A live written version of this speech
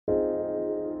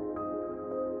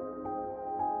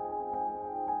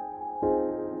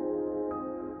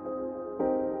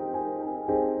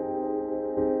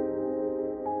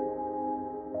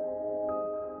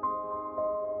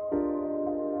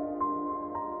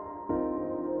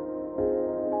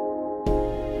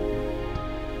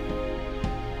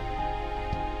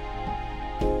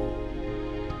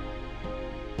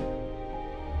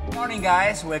Morning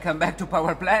guys, welcome back to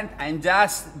Power Plant. I'm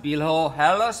just below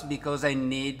Ellös because I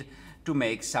need to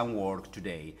make some work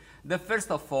today. The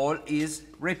first of all is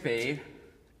repair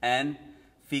and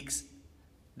fix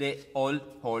the old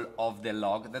hole of the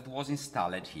log that was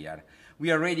installed here.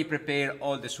 We already prepared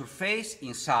all the surface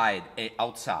inside and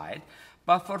outside,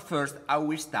 but for first I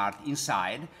will start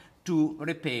inside to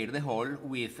repair the hole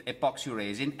with epoxy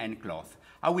resin and cloth.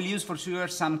 I will use for sure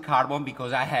some carbon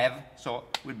because I have, so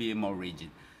it will be more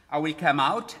rigid. I will come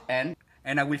out and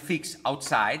I will fix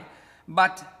outside,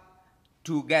 but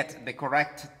to get the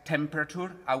correct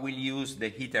temperature, I will use the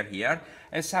heater here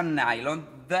and some nylon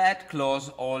that close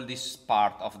all this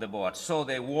part of the board. So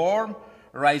the warm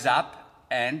rise up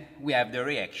and we have the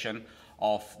reaction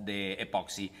of the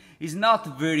epoxy. It's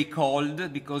not very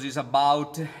cold because it's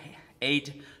about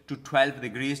 8 to 12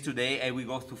 degrees today and we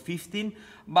go to 15,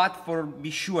 but for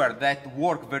be sure that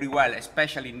work very well,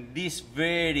 especially in this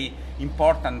very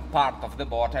important part of the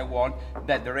boat, I want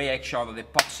that the reaction of the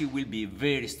epoxy will be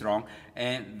very strong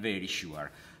and very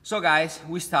sure. So guys,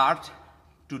 we start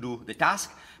to do the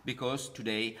task because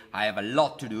today I have a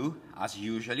lot to do as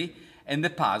usually, and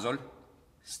the puzzle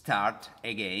start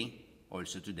again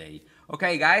also today.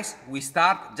 Okay guys, we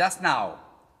start just now.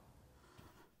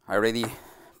 I already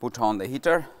put on the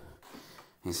heater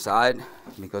inside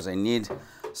because I need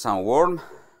some warm,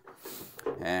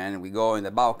 and we go in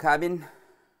the bow cabin,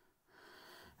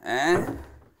 and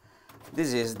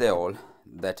this is the hole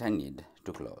that I need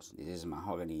to close. This is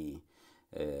mahogany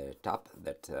top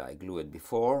that I glued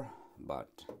before, but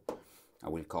I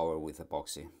will cover with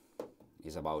epoxy.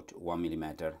 It's about 1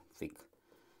 millimeter thick.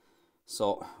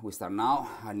 So we start now.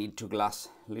 I need to glass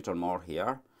a little more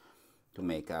here to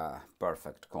make a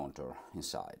perfect contour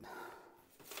inside.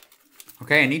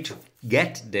 Okay, I need to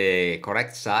get the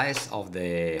correct size of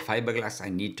the fiberglass I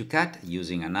need to cut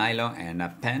using a nylon and a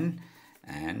pen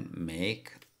and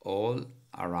make all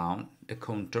around the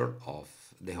contour of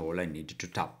the hole I need to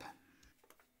tap.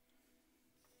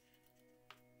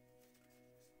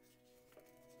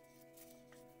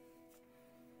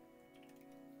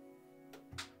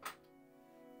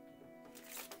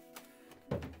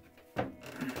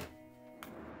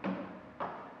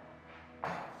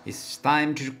 It's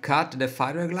time to cut the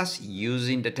fiberglass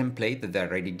using the template that I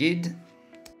already did.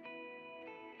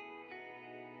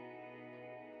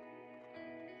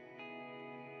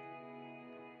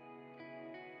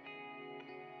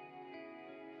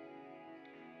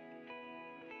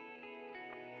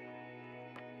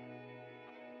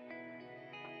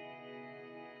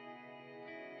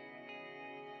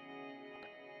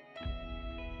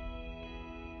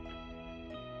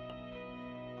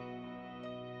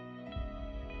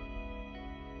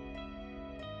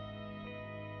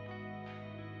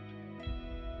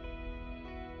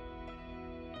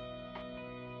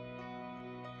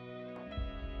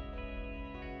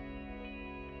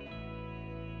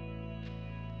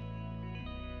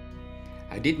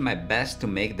 I did my best to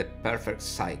make the perfect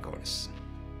cycles.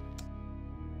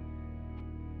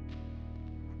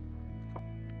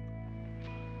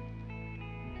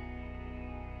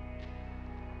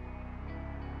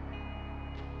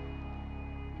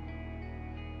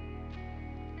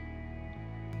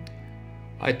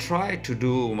 I try to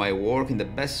do my work in the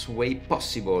best way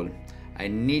possible. I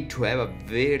need to have a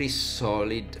very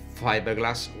solid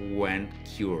fiberglass when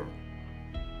cured.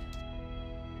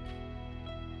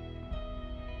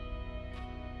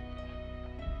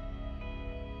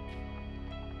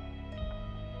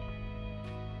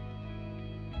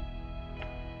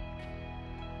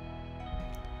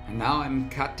 Now I'm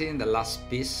cutting the last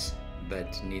piece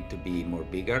that need to be more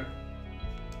bigger.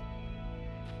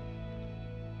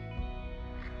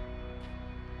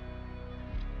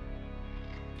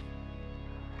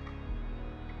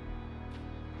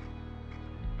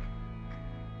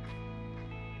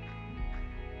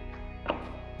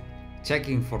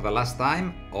 Checking for the last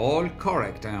time, all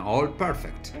correct and all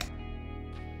perfect.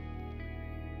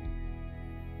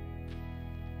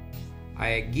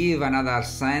 I give another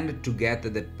sand to get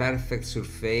the perfect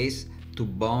surface to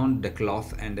bond the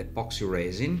cloth and epoxy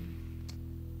resin.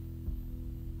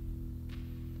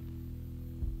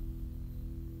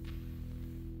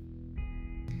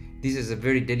 This is a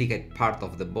very delicate part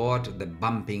of the boat, the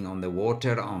bumping on the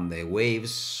water, on the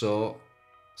waves, so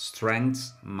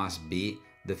strength must be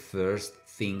the first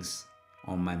things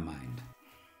on my mind.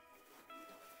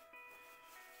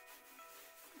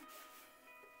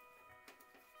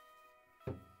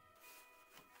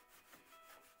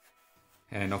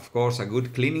 And of course a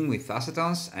good cleaning with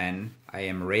acetons, and I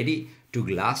am ready to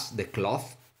glass the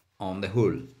cloth on the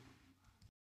hull.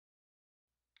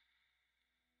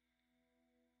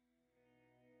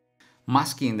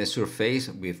 Masking the surface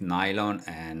with nylon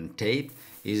and tape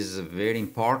is very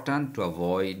important to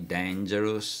avoid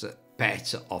dangerous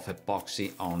patch of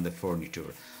epoxy on the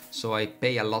furniture. So I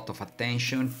pay a lot of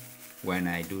attention when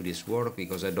I do this work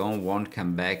because I don't want to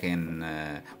come back and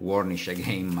varnish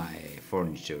again my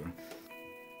furniture.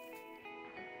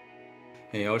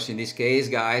 And also in this case,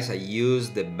 guys, I use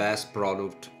the best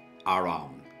product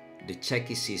around, the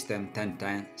Checky System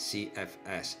 1010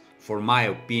 CFS. For my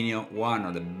opinion, one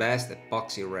of the best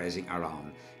epoxy resin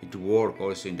around. It works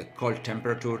also in the cold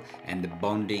temperature and the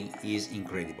bonding is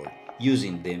incredible.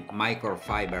 Using the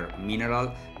microfiber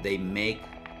mineral, they make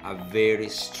a very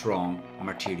strong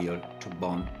material to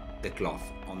bond the cloth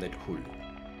on that hull.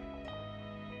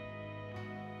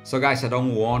 So guys, I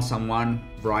don't want someone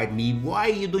write me, why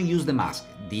you don't use the mask?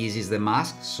 This is the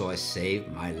mask, so I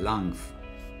save my lungs.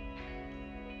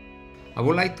 I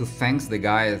would like to thank the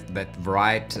guys that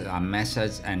write a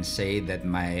message and say that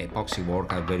my epoxy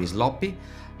work are very sloppy.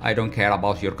 I don't care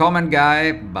about your comment,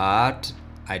 guy, but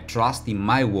I trust in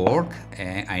my work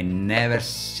and I never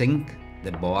sink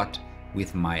the boat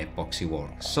with my epoxy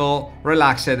work. So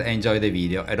relax and enjoy the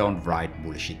video and don't write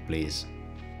bullshit, please.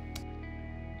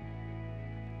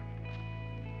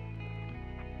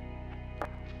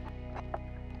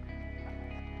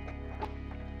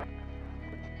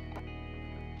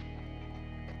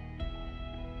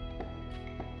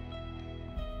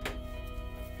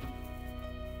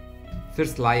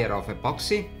 First layer of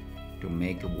epoxy to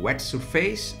make a wet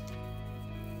surface.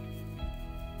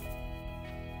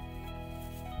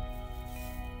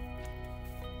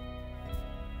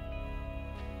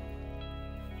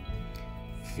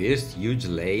 First huge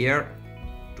layer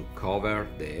to cover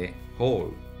the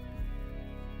hole.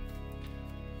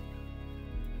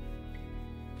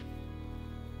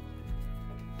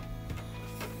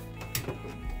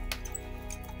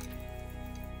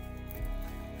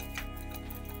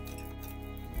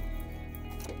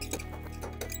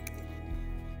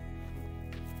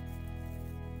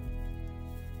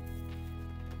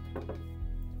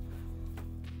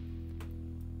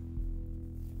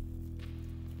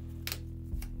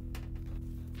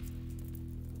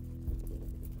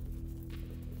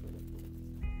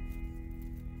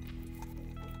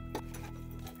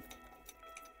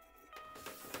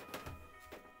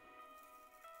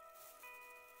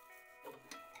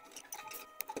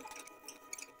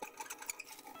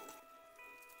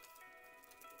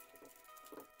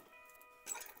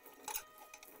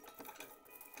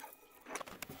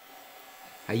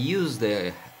 I use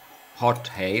the hot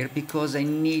air because I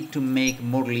need to make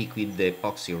more liquid the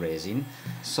epoxy resin,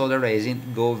 so the resin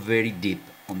go very deep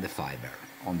on the fiber,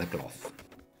 on the cloth.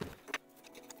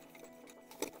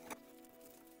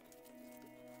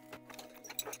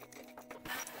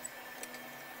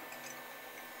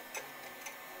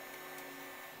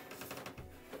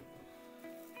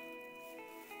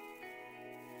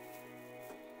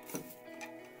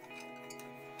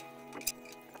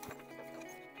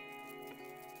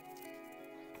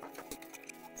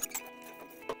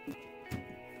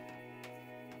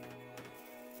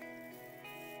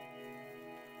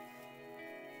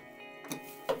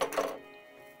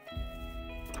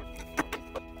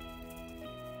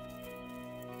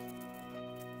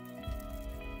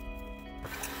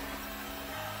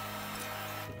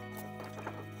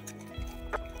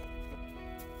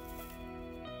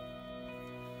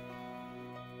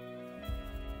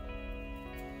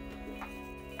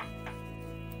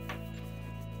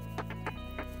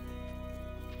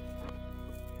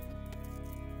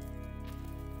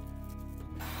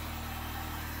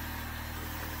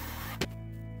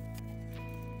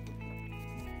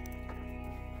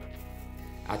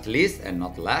 At least and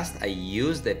not last, I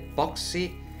use the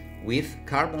epoxy with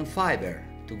carbon fiber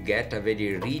to get a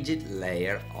very rigid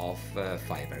layer of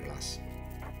fiberglass.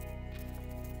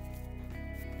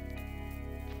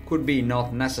 Could be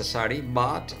not necessary,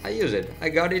 but I use it. I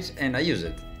got it and I use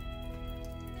it.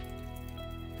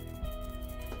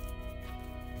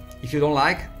 If you don't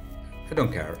like, I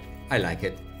don't care. I like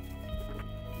it.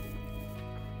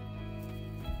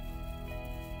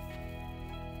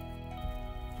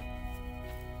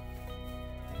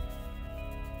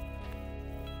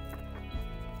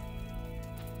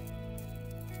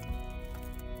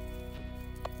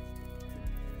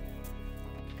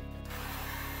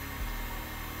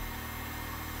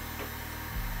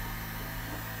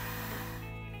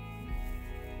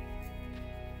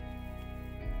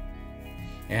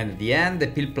 And at the end, the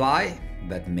peel ply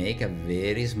that make a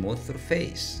very smooth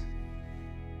surface.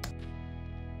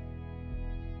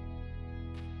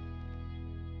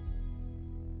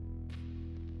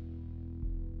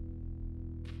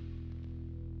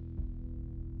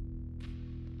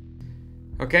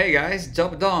 Okay guys,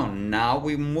 job done. Now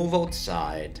we move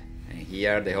outside. And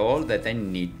here are the hole that I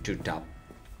need to tap.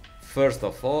 First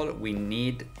of all, we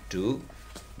need to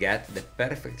get the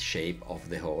perfect shape of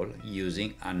the hole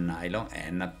using a nylon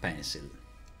and a pencil.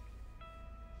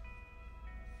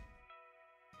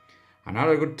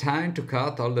 Another good time to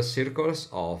cut all the circles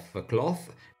of cloth.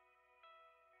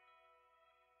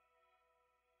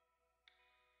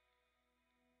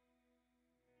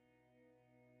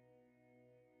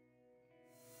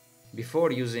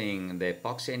 Before using the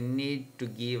epoxy, I need to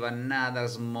give another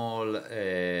small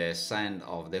sand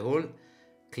of the hole,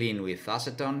 clean with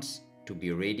acetones, to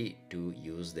be ready to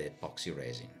use the epoxy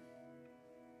resin.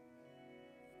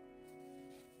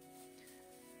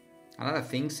 Another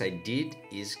things I did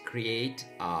is create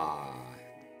a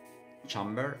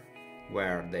chamber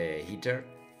where the heater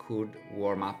could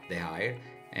warm up the air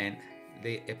and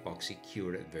the epoxy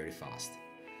cured very fast.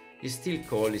 It's still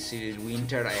cold, it's still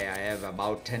winter, I have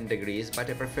about 10 degrees, but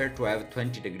I prefer to have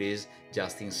 20 degrees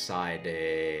just inside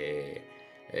a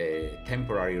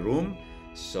temporary room,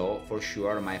 so for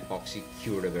sure my epoxy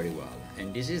cured very well.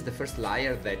 And this is the first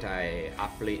layer that I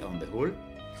apply on the hull,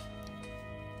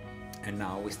 and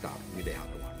now we start with the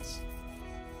other ones.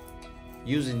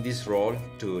 Using this roll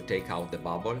to take out the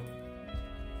bubble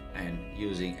and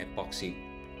using epoxy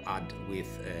add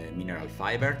with mineral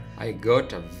fiber, I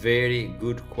got a very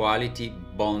good quality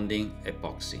bonding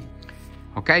epoxy.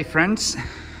 Okay friends,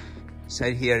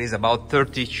 so here is about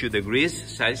 32 degrees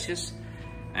Celsius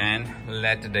and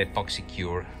let the epoxy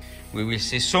cure. We will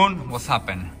see soon what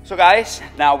happened. So guys,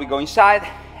 now we go inside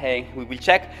and we will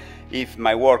check if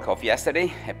my work of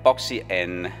yesterday, epoxy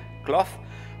and cloth,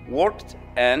 worked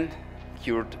and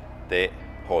cured the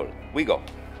hole. We go.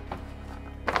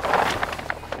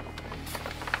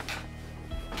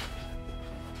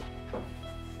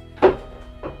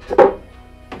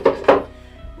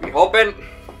 Open.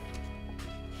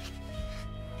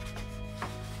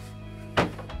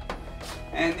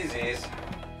 And this is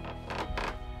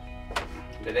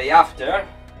the day after.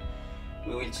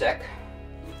 We will check.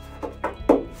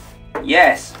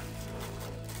 Yes.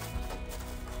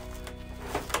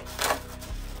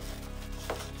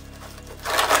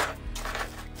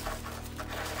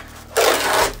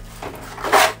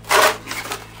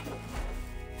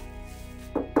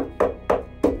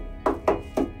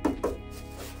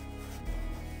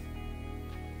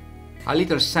 A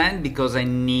little sand because I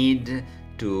need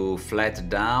to flat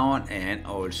down, and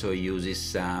also uses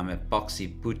some epoxy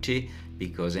putty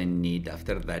because I need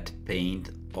after that paint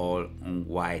all on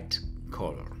white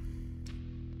color.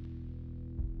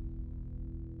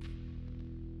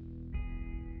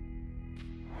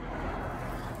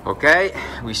 Okay,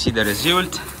 we see the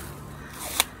result.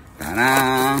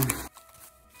 Ta-da!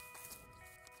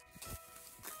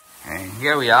 And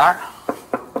here we are.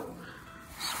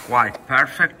 It's quite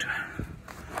perfect.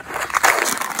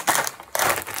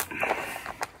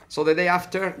 So the day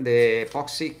after, the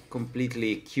epoxy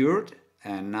completely cured,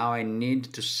 and now I need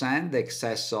to sand the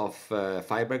excess of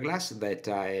fiberglass that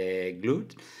I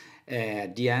glued.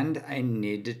 At the end, I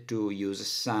need to use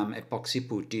some epoxy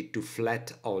putty to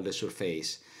flat all the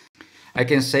surface. I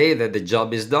can say that the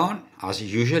job is done, as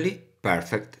usually,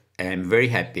 perfect, and very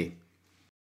happy.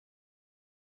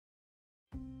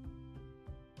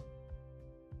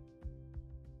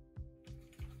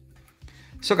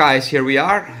 So guys, here we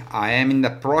are. I am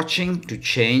approaching to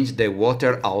change the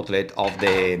water outlet of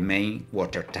the main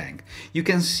water tank. You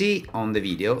can see on the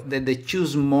video that the two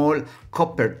small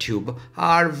copper tubes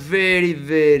are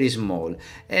very small,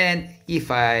 and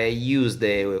if I use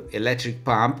the electric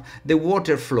pump, the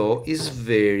water flow is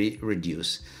very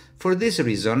reduced. For this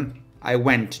reason, I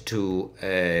went to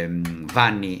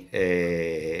Vanni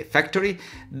factory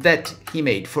that he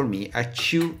made for me a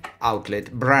 2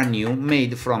 outlet brand new,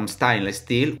 made from stainless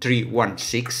steel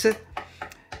 316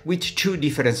 with 2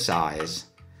 different sizes.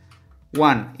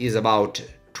 One is about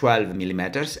 12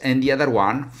 millimeters and the other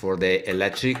one, for the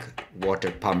electric water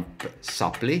pump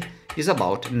supply, is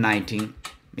about 19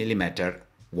 millimeter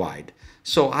wide.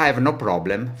 So I have no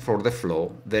problem for the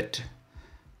flow that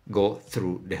go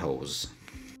through the hose.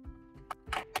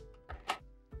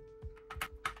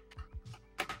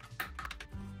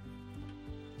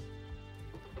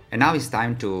 And now it's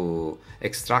time to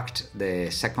extract the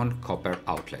second copper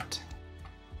outlet.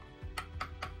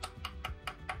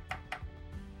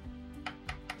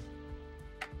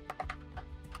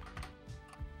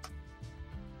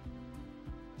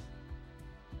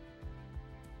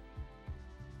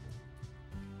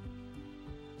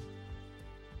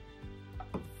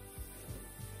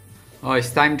 Oh,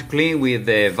 it's time to clean with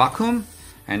the vacuum,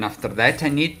 and after that I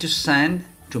need to sand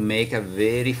to make a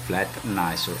very flat,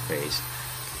 nice surface.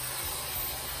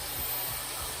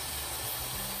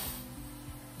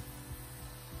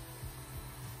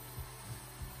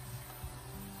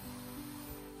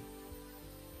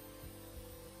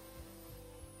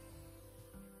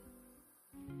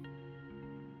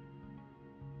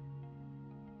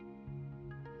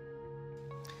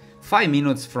 5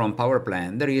 minutes from power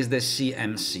plant there is the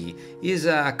CMC. Is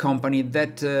a company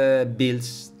that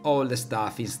builds all the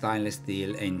stuff in stainless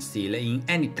steel and steel in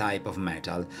any type of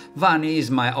metal. Vanni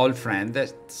is my old friend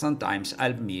that sometimes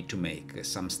helps me to make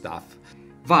some stuff.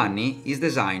 Vanni is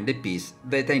designed the piece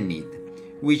that I need,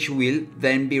 which will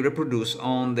then be reproduced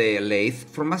on the lathe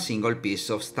from a single piece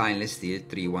of stainless steel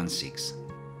 316.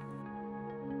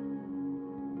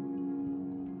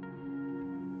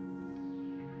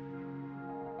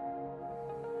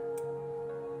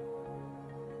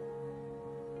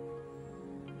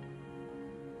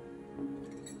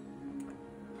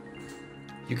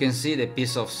 You can see the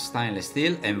piece of stainless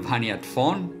steel and Vanni at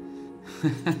phone.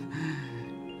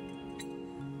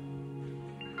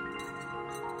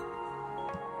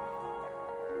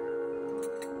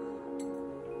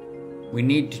 We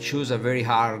need to choose a very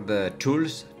hard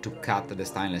tools to cut the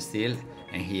stainless steel,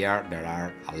 and here there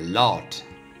are a lot.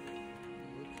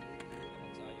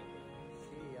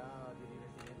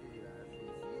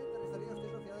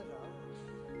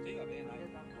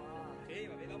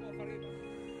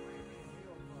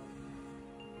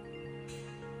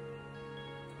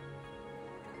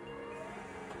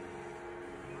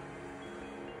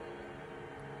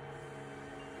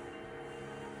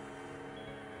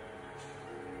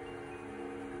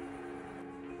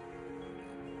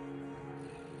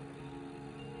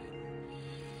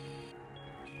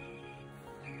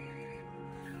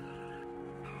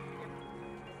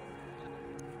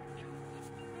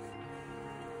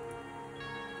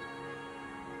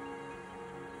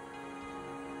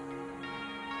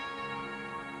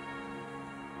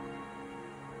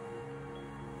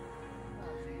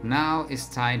 Now it's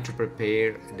time to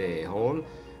prepare the hole,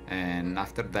 and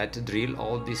after that drill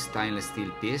all this stainless steel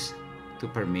piece to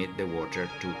permit the water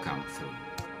to come through.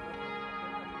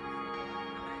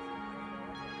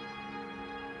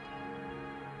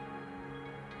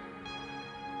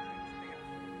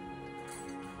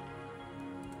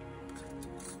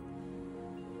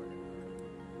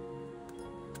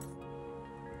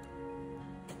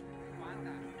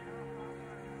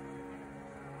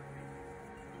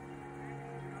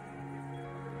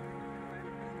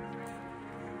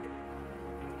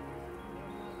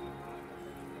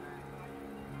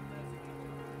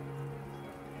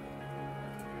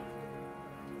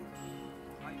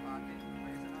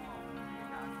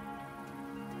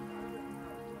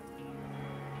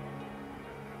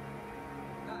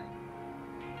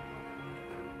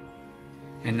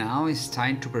 And now it's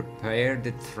time to prepare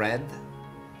the thread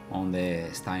on the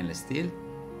stainless steel.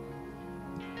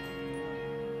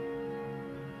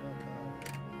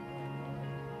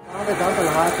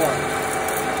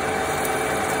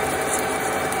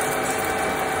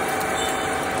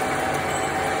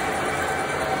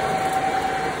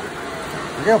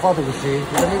 Perché ho fatto così?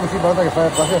 Perché così guarda che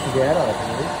fai quasi la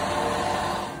fighiera.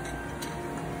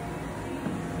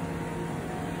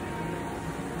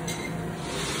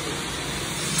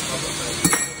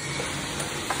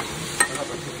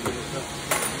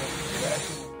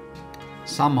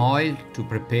 Some oil to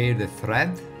prepare the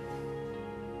thread.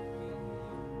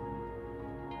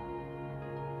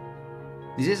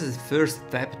 This is the first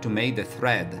step to make the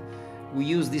thread. We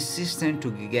use this system to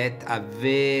get a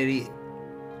very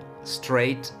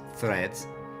straight thread,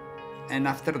 and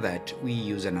after that we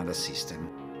use another system.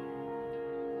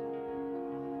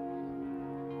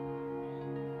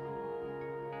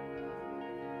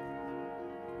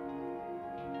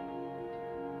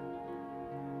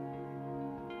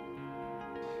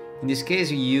 In this case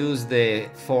we use the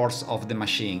force of the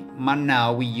machine, but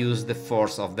now we use the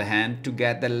force of the hand to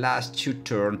get the last 2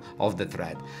 turns of the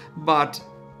thread. But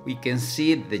we can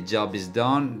see the job is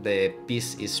done, the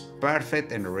piece is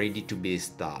perfect and ready to be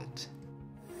installed.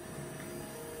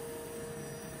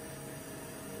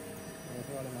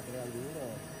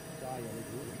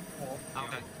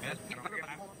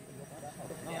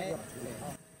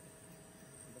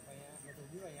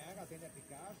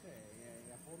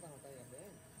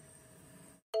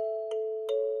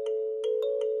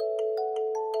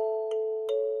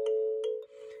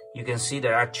 You can see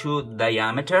there are 2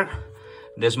 diameters.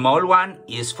 The small one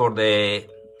is for the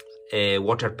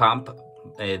water pump,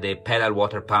 the pedal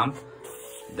water pump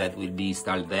that will be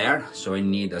installed there. So I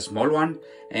need a small one,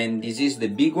 and this is the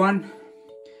big one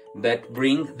that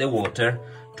brings the water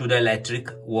to the electric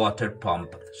water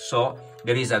pump. So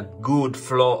there is a good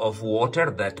flow of water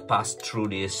that passes through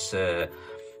this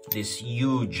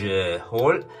huge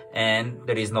hole, and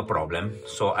there is no problem.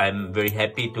 So I'm very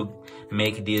happy to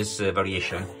make this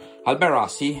variation. Hallberg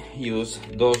Rassy use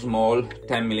those small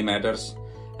 10 millimeters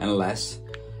and less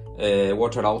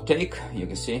water outtake. You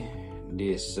can see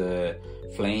this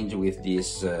flange with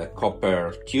this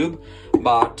copper tube,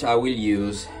 but I will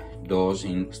use those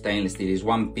in stainless steel. Is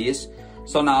one piece.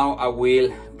 So now I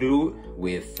will glue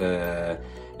with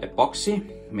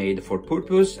epoxy made for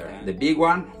purpose, the big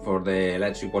one for the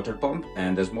electric water pump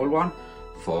and the small one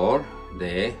for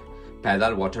the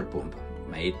pedal water pump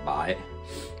made by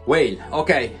Whale.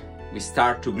 Okay, we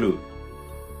start to glue.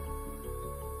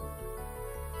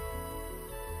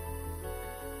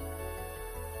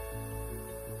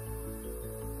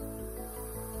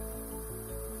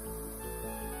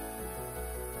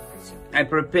 I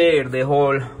prepare the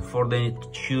hole for the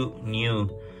two new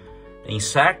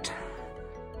insert.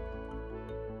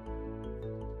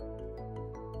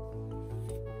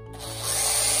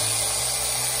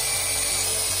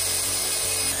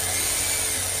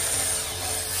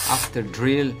 After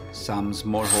drill some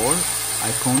small hole, I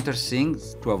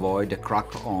countersink to avoid a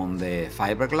crack on the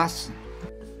fiberglass.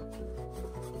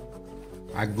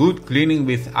 A good cleaning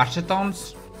with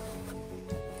acetons.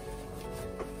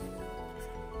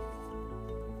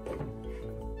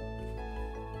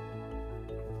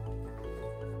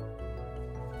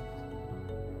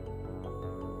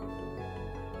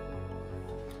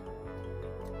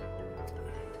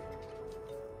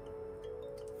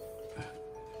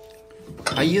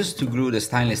 I used to glue the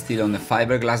stainless steel on the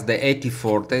fiberglass, the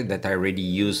 8040 that I already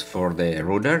use for the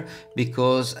rudder,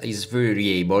 because it's very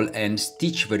reliable and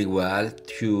stitch very well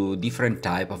to different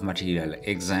type of material,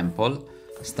 example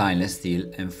stainless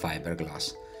steel and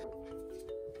fiberglass.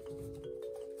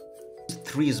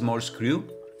 3 small screw,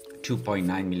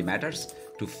 2.9 millimeters,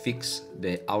 to fix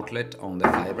the outlet on the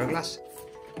fiberglass.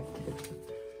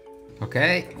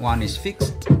 Okay, one is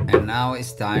fixed, and now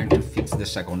it's time to fix the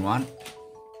second one.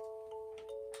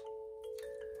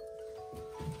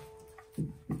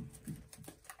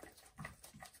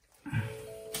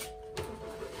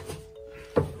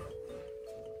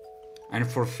 And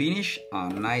for finish, a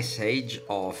nice edge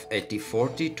of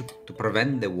 8040 to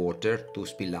prevent the water to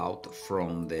spill out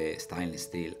from the stainless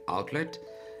steel outlet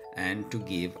and to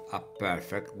give a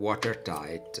perfect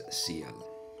watertight seal.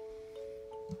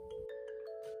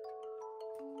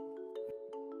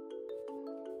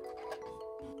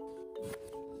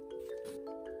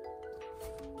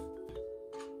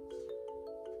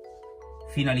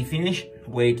 Finally finished,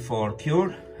 wait for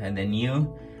cure, and the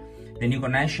new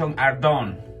connection are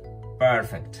done.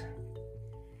 Perfect.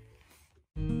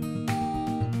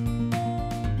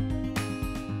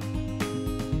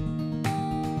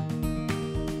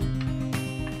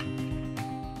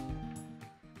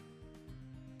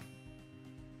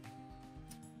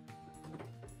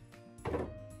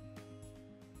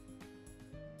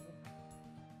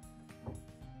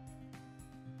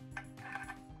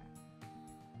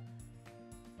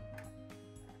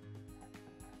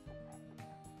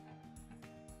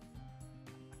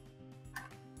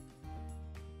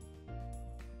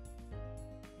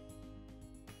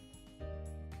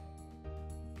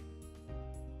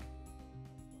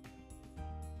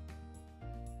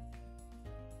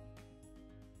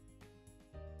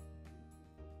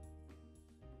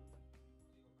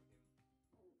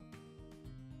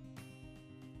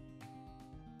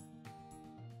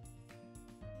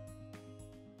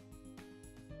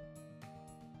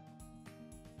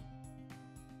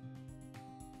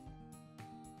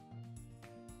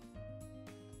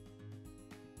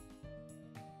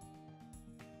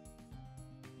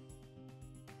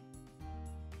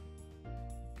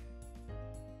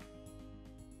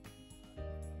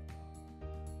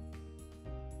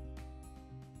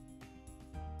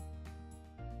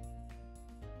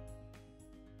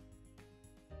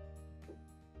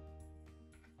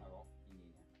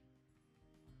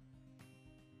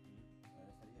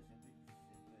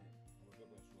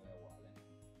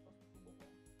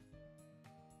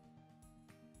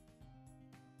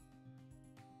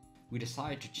 We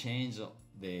decided to change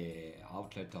the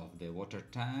outlet of the water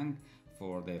tank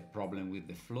for the problem with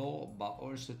the flow, but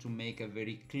also to make a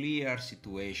very clear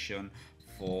situation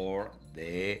for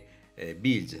the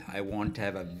bilge. I want to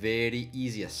have a very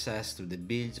easy access to the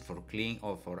bilge for clean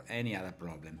or for any other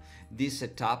problem. This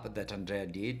setup that Andrea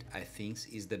did, I think,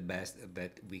 is the best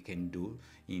that we can do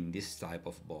in this type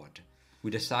of boat. We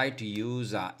decided to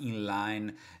use an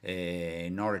inline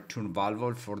no return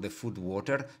valve for the food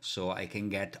water, so I can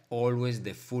get always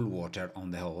the full water on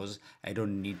the hose. I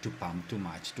don't need to pump too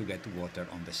much to get water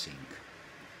on the sink.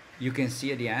 You can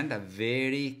see at the end a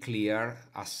very clear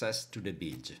access to the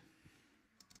bilge.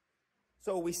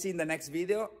 So we see in the next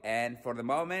video, and for the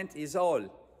moment is all.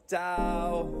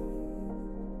 Ciao!